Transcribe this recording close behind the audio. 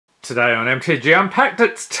Today on MTG Unpacked,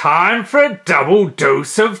 it's time for a double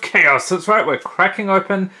dose of chaos. That's right, we're cracking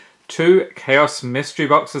open 2 chaos mystery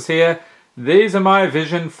boxes here. These are my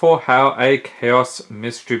vision for how a chaos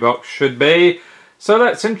mystery box should be. So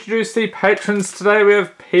let's introduce the patrons today. We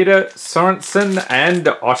have Peter Sorensen and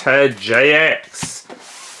Otter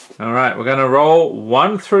JX. Alright, we're going to roll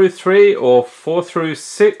 1 through 3 or 4 through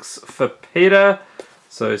 6 for Peter.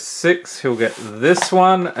 So 6, he'll get this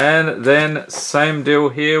one, and then same deal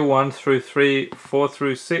here, 1 through 3, 4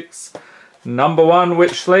 through 6. Number 1,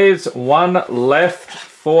 which leaves 1 left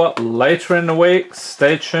for later in the week.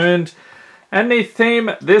 Stay tuned. And the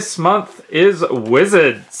theme this month is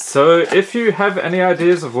Wizards. So if you have any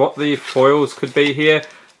ideas of what the foils could be here,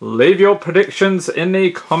 leave your predictions in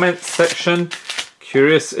the comments section.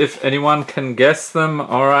 Curious if anyone can guess them.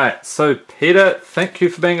 Alright, so Peter, thank you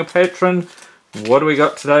for being a patron. What do we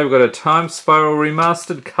got today? We've got a Time Spiral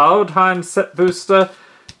Remastered, Kaldheim Set Booster,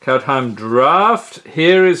 Kaldheim Draft.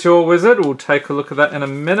 Here is your wizard. We'll take a look at that in a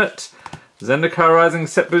minute. Zendikar Rising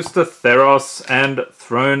Set Booster, Theros, and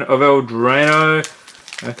Throne of Eldraino.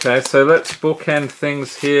 Okay, so let's bookend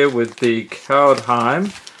things here with the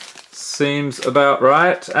Kaldheim. Seems about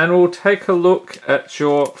right. And we'll take a look at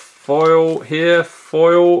your foil here.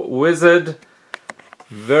 Foil Wizard.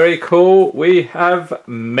 Very cool. We have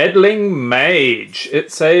Meddling Mage.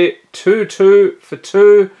 It's a 2/2 for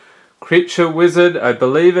 2 creature wizard. I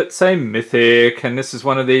believe it's a mythic, and this is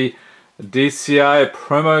one of the DCI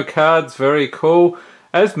promo cards. Very cool.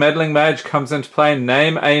 As Meddling Mage comes into play,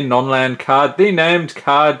 name a non-land card. The named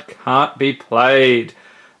card can't be played.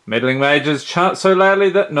 Meddling Mages chant so loudly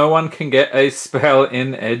that no one can get a spell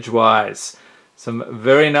in edgewise. Some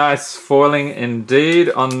very nice foiling indeed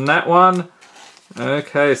on that one.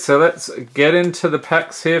 Okay, so let's get into the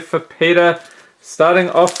packs here for Peter. Starting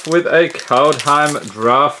off with a Kaldheim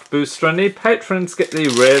Draft Booster, and the patrons get the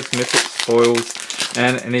rares, mythics, foils,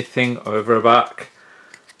 and anything over $1.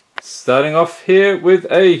 Starting off here with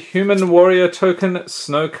a Human Warrior token,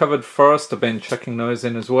 Snow-Covered Forest. I've been checking those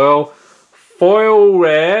in as well. Foil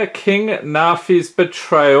rare, King Nafi's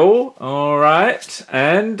Betrayal. Alright,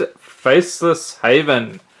 and Faceless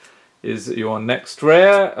Haven is your next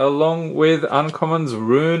rare, along with uncommons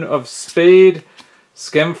Rune of Speed,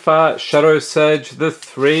 Skemfar, Shadow Sage, The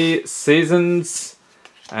 3 Seasons,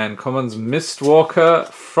 and commons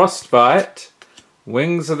Mistwalker, Frostbite,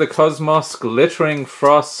 Wings of the Cosmos, Glittering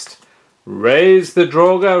Frost, Raise the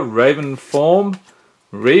Draugr, Raven Form,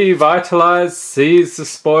 Revitalize, Seize the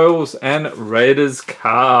Spoils, and Raider's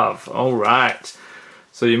Carve. Alright.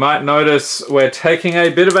 So you might notice we're taking a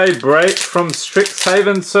bit of a break from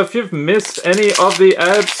Strixhaven, so if you've missed any of the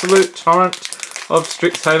absolute torrent of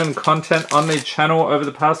Strixhaven content on the channel over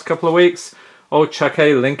the past couple of weeks, I'll chuck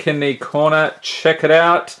a link in the corner. Check it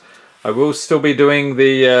out. I will still be doing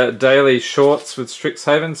the daily shorts with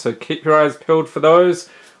Strixhaven, so keep your eyes peeled for those.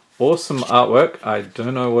 Awesome artwork. I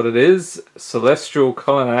don't know what it is. Celestial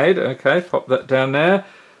Colonnade. Okay, pop that down there.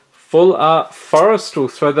 Full Art Forest, we'll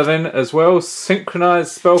throw that in as well.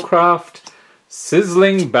 Synchronized Spellcraft,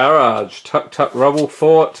 Sizzling Barrage, Tuk Rubble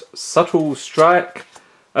Fort, Subtle Strike,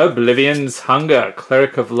 Oblivion's Hunger,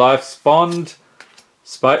 Cleric of Life's Bond,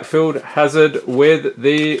 Spikefield Hazard with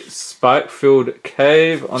the Spikefield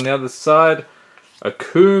Cave on the other side,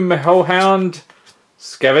 Akoum Hellhound,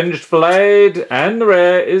 Scavenged Blade, and the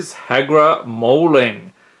rare is Hagra Mauling.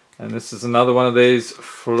 And this is another one of these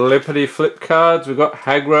flippity flip cards. We've got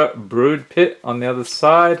Hagra Brood Pit on the other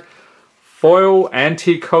side. Foil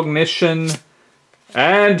Anti-Cognition.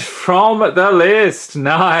 And from the list,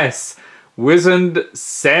 nice, Wizened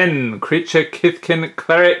Sen, Creature Kithkin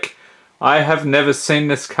Cleric. I have never seen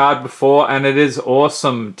this card before, and it is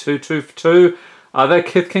awesome. 2/2 for 2. Other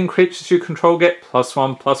Kithkin creatures you control get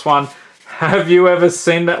 +1/+1. Have you ever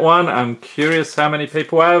seen that one? I'm curious how many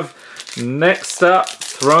people have. Next up,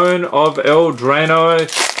 Throne of Eldraino,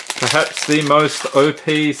 perhaps the most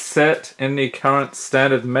OP set in the current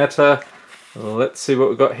standard meta. Let's see what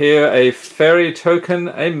we've got here. A fairy token,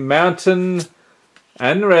 a mountain,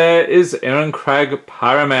 and rare is Irencrag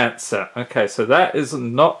Pyromancer. Okay, so that is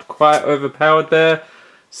not quite overpowered there.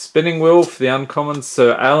 Spinning Wheel for the uncommon,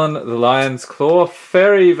 Sir Alan the Lion's Claw,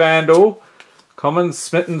 Fairy Vandal, common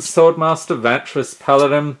Smitten Swordmaster, Vantress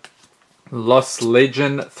Paladin, Lost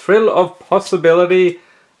Legion, Thrill of Possibility,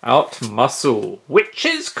 Outmuscle,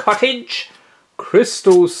 Witch's Cottage,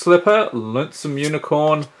 Crystal Slipper, Lonesome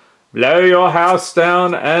Unicorn, Blow Your House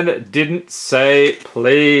Down, and Didn't Say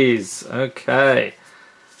Please. Okay.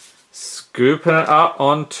 Scooping it up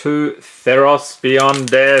onto Theros Beyond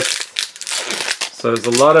Death. So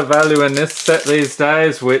there's a lot of value in this set these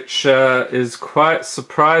days, which is quite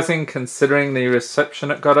surprising considering the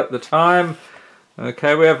reception it got at the time.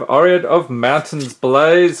 Okay, we have Oread of Mountain's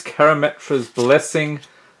Blaze, Karametra's Blessing,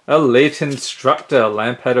 Elite Instructor,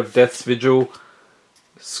 Lampad of Death's Vigil,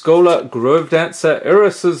 Scholar Grove Dancer,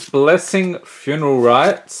 Eris's Blessing, Funeral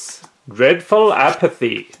Rites, Dreadful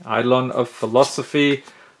Apathy, Eidolon of Philosophy,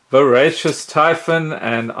 Voracious Typhon,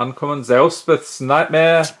 and Uncommon's Elspeth's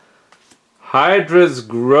Nightmare, Hydra's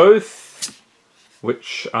Growth,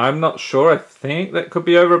 which I'm not sure, I think that could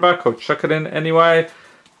be Overbuck, I'll chuck it in anyway.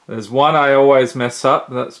 There's one I always mess up,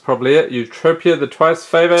 that's probably it. Eutropia, the Twice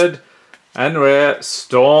Favoured, and rare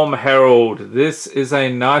Storm Herald. This is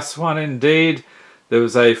a nice one indeed. There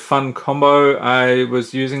was a fun combo I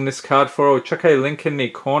was using this card for. I'll chuck a link in the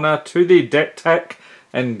corner to the deck tech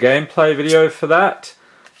and gameplay video for that.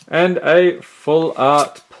 And a full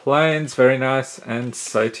art Plains, very nice, and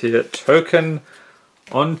Satyr token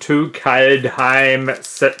onto Kaldheim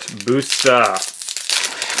set booster.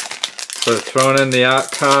 So throwing in the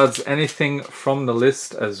art cards, anything from the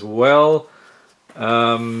list as well.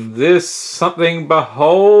 This something,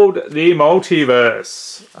 Behold the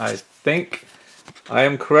Multiverse. I think I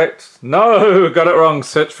am correct. No, got it wrong.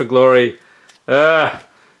 Search for Glory.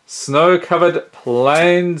 Snow-covered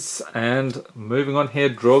plains, and moving on here,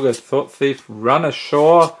 Droga, Thought Thief, Run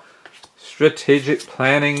Ashore, Strategic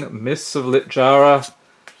Planning, Mists of Litjara,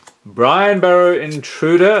 Brian Barrow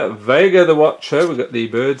Intruder, Vega the Watcher, we've got the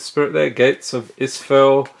Bird Spirit there, Gates of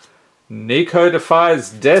Isfel, Nico Defies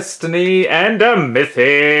Destiny, and a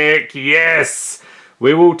Mythic, yes!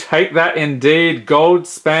 We will take that indeed.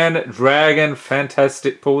 Goldspan Dragon,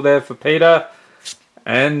 fantastic pull there for Peter,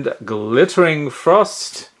 and Glittering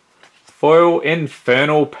Frost, Foil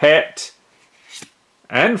Infernal Pet,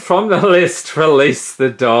 and from the list, Release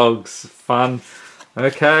the Dogs. Fun.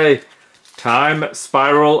 Okay, Time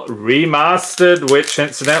Spiral Remastered, which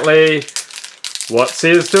incidentally,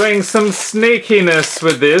 Watsy is doing some sneakiness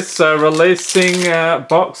with this, releasing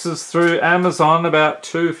boxes through Amazon, about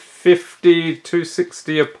 $250,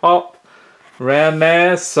 $260 a pop, around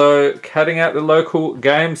there. So cutting out the local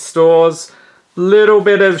game stores. Little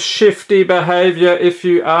bit of shifty behavior if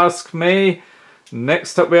you ask me.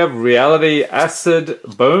 Next up we have Reality Acid,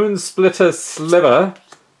 Bone Splitter Sliver,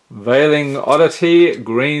 Veiling Oddity,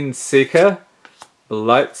 Green Seeker,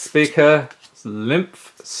 Light Speaker,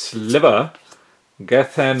 Lymph Sliver,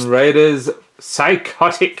 Gathan Raiders,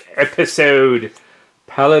 Psychotic Episode,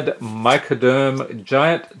 Pallid Mycoderm,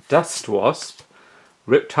 Giant Dust Wasp,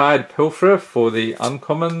 Riptide Pilferer for the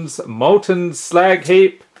uncommons, Molten Slag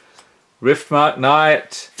Heap, Riftmark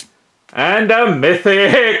Knight, and a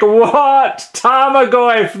Mythic! What?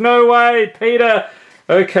 Tarmogoyf! No way, Peter!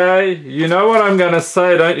 Okay, you know what I'm going to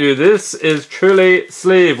say, don't you? This is truly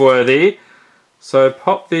sleeve worthy. So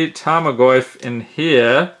pop the Tarmogoyf in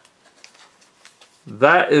here.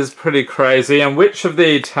 That is pretty crazy. And which of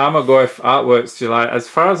the Tarmogoyf artworks do you like? As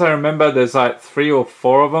far as I remember, there's like 3 or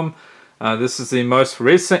 4 of them. This is the most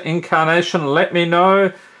recent incarnation. Let me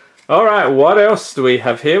know. Alright, what else do we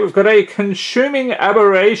have here? We've got a Consuming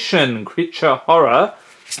Aberration, Creature Horror,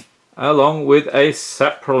 along with a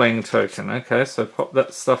Saproling token. Okay, so pop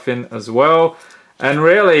that stuff in as well. And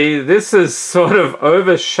really, this is sort of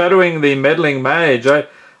overshadowing the Meddling Mage. I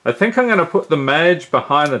think I'm going to put the Mage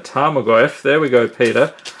behind the Tarmogoyf. There we go,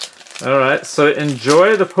 Peter. Alright, so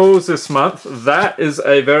enjoy the pulls this month. That is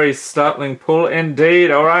a very startling pull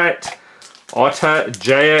indeed. Alright. Otter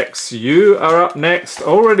JX, you are up next.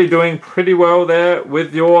 Already doing pretty well there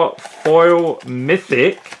with your foil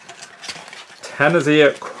Mythic,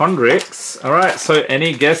 Tanazir Quandrix. Alright, so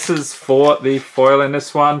any guesses for the foil in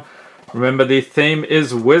this one? Remember, the theme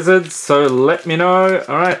is wizards, so let me know.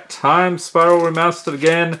 Alright, Time Spiral Remastered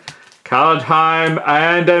again, Kaldheim,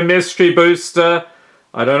 and a Mystery Booster.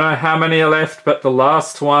 I don't know how many are left, but the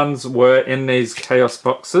last ones were in these Chaos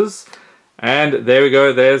boxes. And there we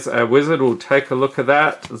go, there's a wizard. We'll take a look at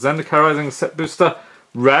that. Zendikar Rising Set Booster.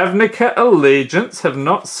 Ravnica Allegiance. Have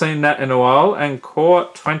not seen that in a while. And Core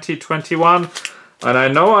 2021. And I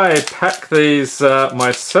know I pack these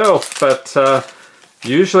myself, but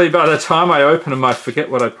usually by the time I open them, I forget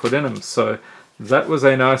what I put in them. So that was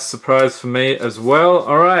a nice surprise for me as well.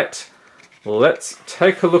 Alright, let's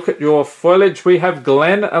take a look at your foliage. We have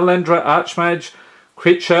Glen Elendra Archmage.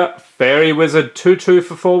 Creature, Fairy Wizard, 2/2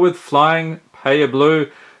 for 4 with Flying, pay a blue,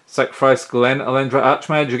 sacrifice Glen Elendra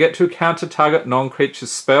Archmage. You get to counter target non-creature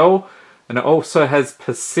spell, and it also has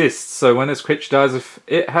Persist. So when this creature dies, if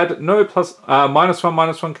it had no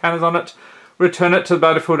 -1/-1 counters on it, return it to the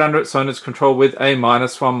battlefield under its owner's control with a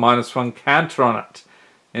 -1/-1 counter on it.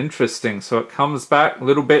 Interesting. So it comes back a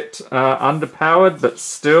little bit underpowered, but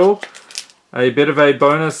still a bit of a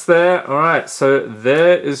bonus there. Alright, so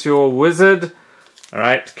there is your wizard.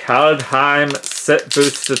 Alright, Kaldheim set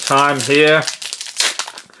booster time here.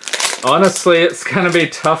 Honestly, it's going to be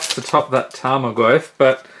tough to top that Tarmogoyf,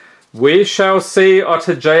 but we shall see.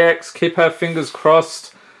 Otter JX, keep our fingers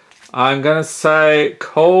crossed. I'm going to say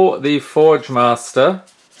Cole the Forge Master.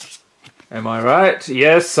 Am I right?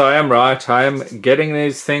 Yes, I am right. I am getting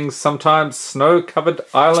these things sometimes. Snow-covered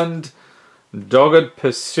Island, Dogged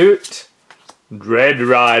Pursuit, Dread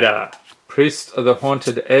Rider, Priest of the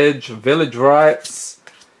Haunted Edge, Village Rites,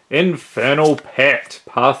 Infernal Pet,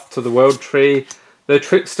 Path to the World Tree, The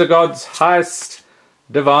Trickster God's Heist,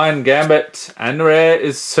 Divine Gambit, and rare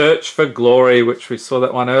is Search for Glory, which we saw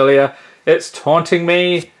that one earlier. It's Taunting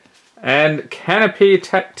Me, and Canopy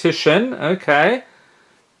Tactician. Okay.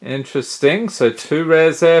 Interesting. So 2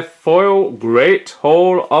 rares there. Foil, Great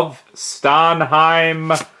Hall of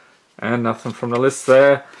Starnheim. And nothing from the list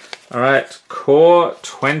there. Alright, Core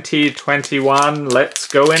 2021. Let's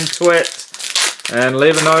go into it. And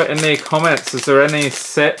leave a note in the comments. Is there any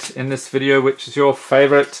set in this video which is your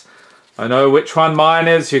favourite? I know which one mine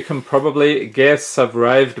is. You can probably guess. I've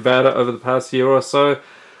raved about it over the past year or so.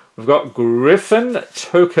 We've got Griffin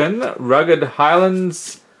Token, Rugged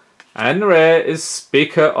Highlands, and rare is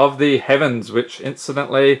Speaker of the Heavens, which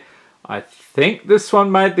incidentally, I think this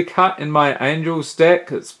one made the cut in my Angels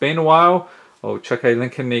deck. It's been a while. I'll check a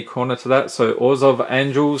link in the corner to that. So Oars of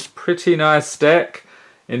Angels, pretty nice deck.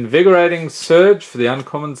 Invigorating Surge for the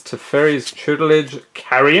uncommons, Teferi's Tutelage,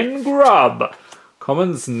 Carrion Grub.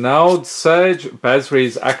 Commons, Gnarled Sage,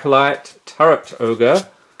 Basri's Acolyte, Turret Ogre,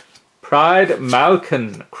 Pride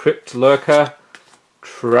Malkin, Crypt Lurker,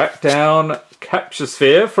 Track Down, Capture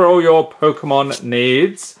Sphere for all your Pokemon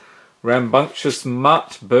needs, Rambunctious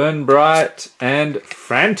Mutt, Burn Bright, and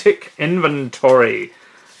Frantic Inventory.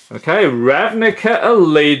 Okay, Ravnica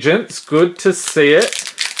Allegiance, good to see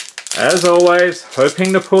it. As always,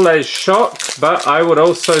 hoping to pull a shock, but I would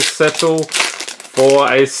also settle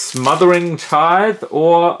for a Smothering Tithe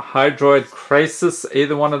or Hydroid Krasis.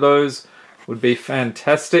 Either one of those would be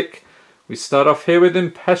fantastic. We start off here with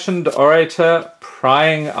Impassioned Orator,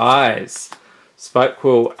 Prying Eyes.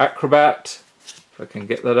 Spikequill Acrobat, if I can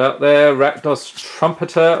get that out there. Rakdos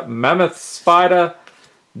Trumpeter, Mammoth Spider,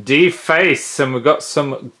 Deface, and we've got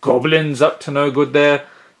some goblins up to no good there.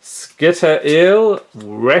 Skitter Eel,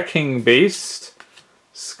 Wrecking Beast,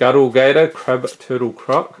 Scuttle Gator, Crab Turtle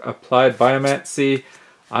Croc, Applied Biomancy,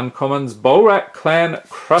 Uncommons, Bolrak Clan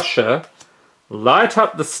Crusher, Light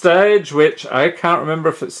Up the Stage, which I can't remember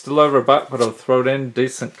if it's still over $1, but I'll throw it in,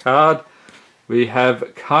 decent card. We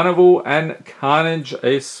have Carnival and Carnage,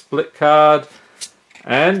 a split card.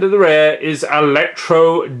 And the rare is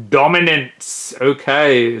Electro Dominance.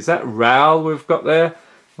 Okay, is that Ral we've got there?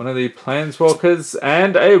 One of the Planeswalkers.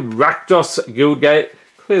 And a Rakdos Guildgate,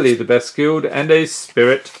 clearly the best guild. And a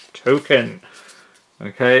Spirit Token.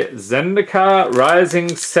 Okay, Zendikar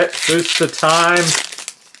Rising set booster time.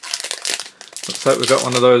 Looks like we've got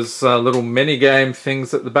one of those little mini-game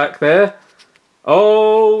things at the back there.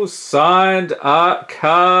 Oh, signed art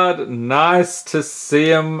card. Nice to see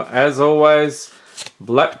him, as always.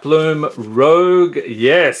 Black Bloom Rogue.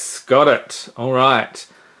 Yes, got it. All right.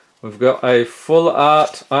 We've got a full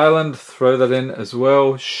art island. Throw that in as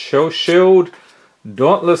well. Shell Shield.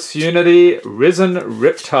 Dauntless Unity. Risen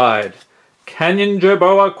Riptide. Canyon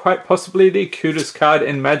Jerboa, quite possibly the cutest card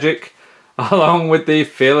in Magic. Along with the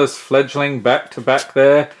Fearless Fledgling back-to-back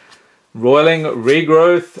there. Roiling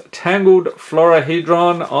Regrowth, Tangled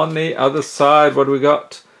Florahedron on the other side. What do we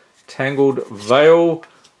got? Tangled Veil,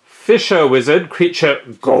 Fisher Wizard,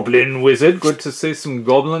 Creature Goblin Wizard. Good to see some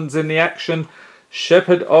goblins in the action.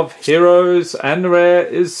 Shepherd of Heroes, and rare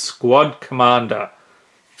is Squad Commander.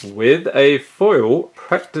 With a foil,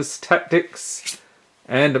 Practice Tactics,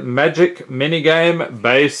 and Magic Minigame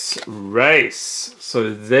Base Race.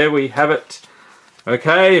 So there we have it.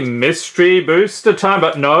 Okay, mystery booster time,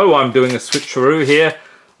 but no, I'm doing a switcheroo here.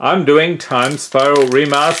 I'm doing Time Spiral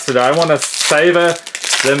Remastered. I want to savor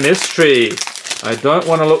the mystery. I don't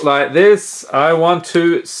want to look like this. I want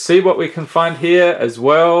to see what we can find here as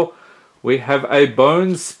well. We have a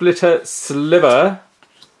Bone Splitter Sliver,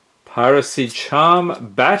 Piracy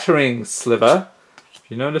Charm, Battering Sliver. If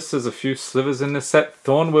you notice, there's a few slivers in this set.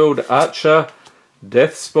 Thornwilled Archer,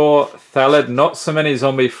 Deathspore, Thalid, not so many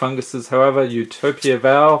zombie funguses, however. Utopia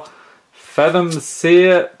Vow, Fathom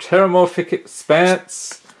Seer, Terramorphic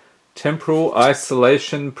Expanse, Temporal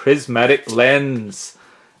Isolation, Prismatic Lens,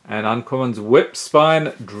 and uncommons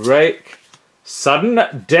Whipspine, Drake,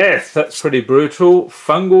 Sudden Death, that's pretty brutal,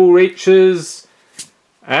 Fungal Reaches,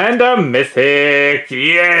 And a mythic,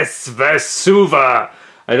 yes, Vesuva.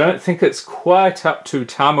 I don't think it's quite up to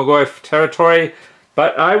Tarmogoyf territory,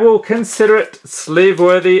 but I will consider it sleeve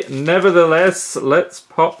worthy nevertheless. Let's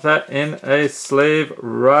pop that in a sleeve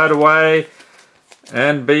right away.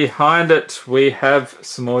 And behind it we have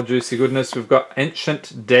some more juicy goodness. We've got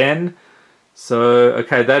Ancient Den. So,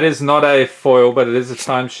 okay, that is not a foil, but it is a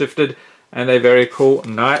time shifted and a very cool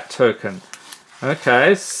Knight token.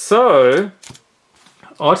 Okay, so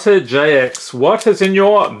Otter JX, what is in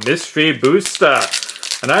your mystery booster?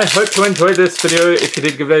 And I hope you enjoyed this video. If you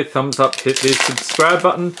did, give it a thumbs up, hit the subscribe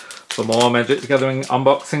button for more Magic the Gathering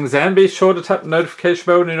unboxings, and be sure to tap the notification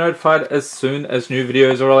bell to be notified as soon as new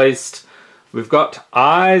videos are released. We've got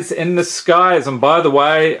Eyes in the Skies, and by the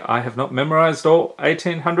way, I have not memorized all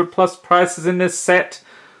 1800 plus prices in this set,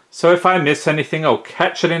 so if I miss anything, I'll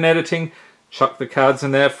catch it in editing, chuck the cards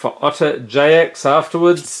in there for Otter JX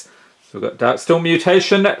afterwards. So we've got Darksteel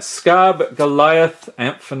Mutation, Scarb, Goliath,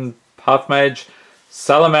 Amphan Pathmage,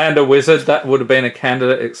 Salamander Wizard, that would have been a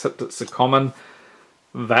candidate except it's a common,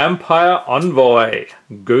 Vampire Envoy,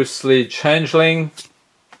 Ghostly Changeling,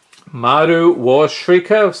 Maru War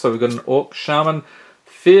Shrieker, so we've got an Orc Shaman,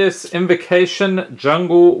 Fierce Invocation,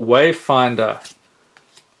 Jungle Wayfinder,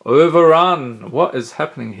 Overrun, what is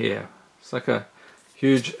happening here? It's like a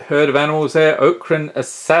huge herd of animals there, Okran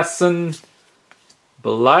Assassin,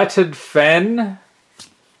 Blighted Fen,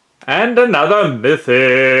 and another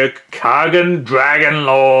mythic, Kargan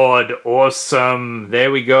Dragonlord, awesome,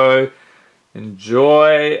 there we go,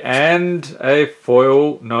 enjoy, and a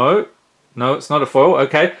foil, no, it's not a foil,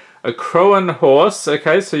 okay. A Crowan Horse,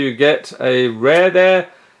 okay, so you get a rare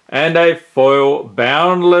there, and a foil,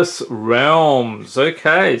 Boundless Realms.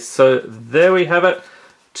 Okay, so there we have it.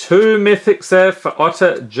 2 mythics there for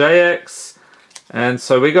Otter JX. And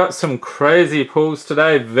so we got some crazy pulls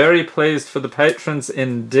today. Very pleased for the patrons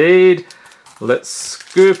indeed. Let's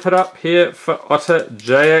scoop it up here for Otter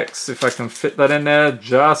JX, if I can fit that in there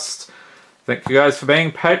just. Thank you guys for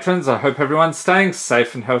being patrons. I hope everyone's staying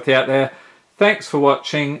safe and healthy out there. Thanks for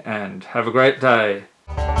watching and have a great day.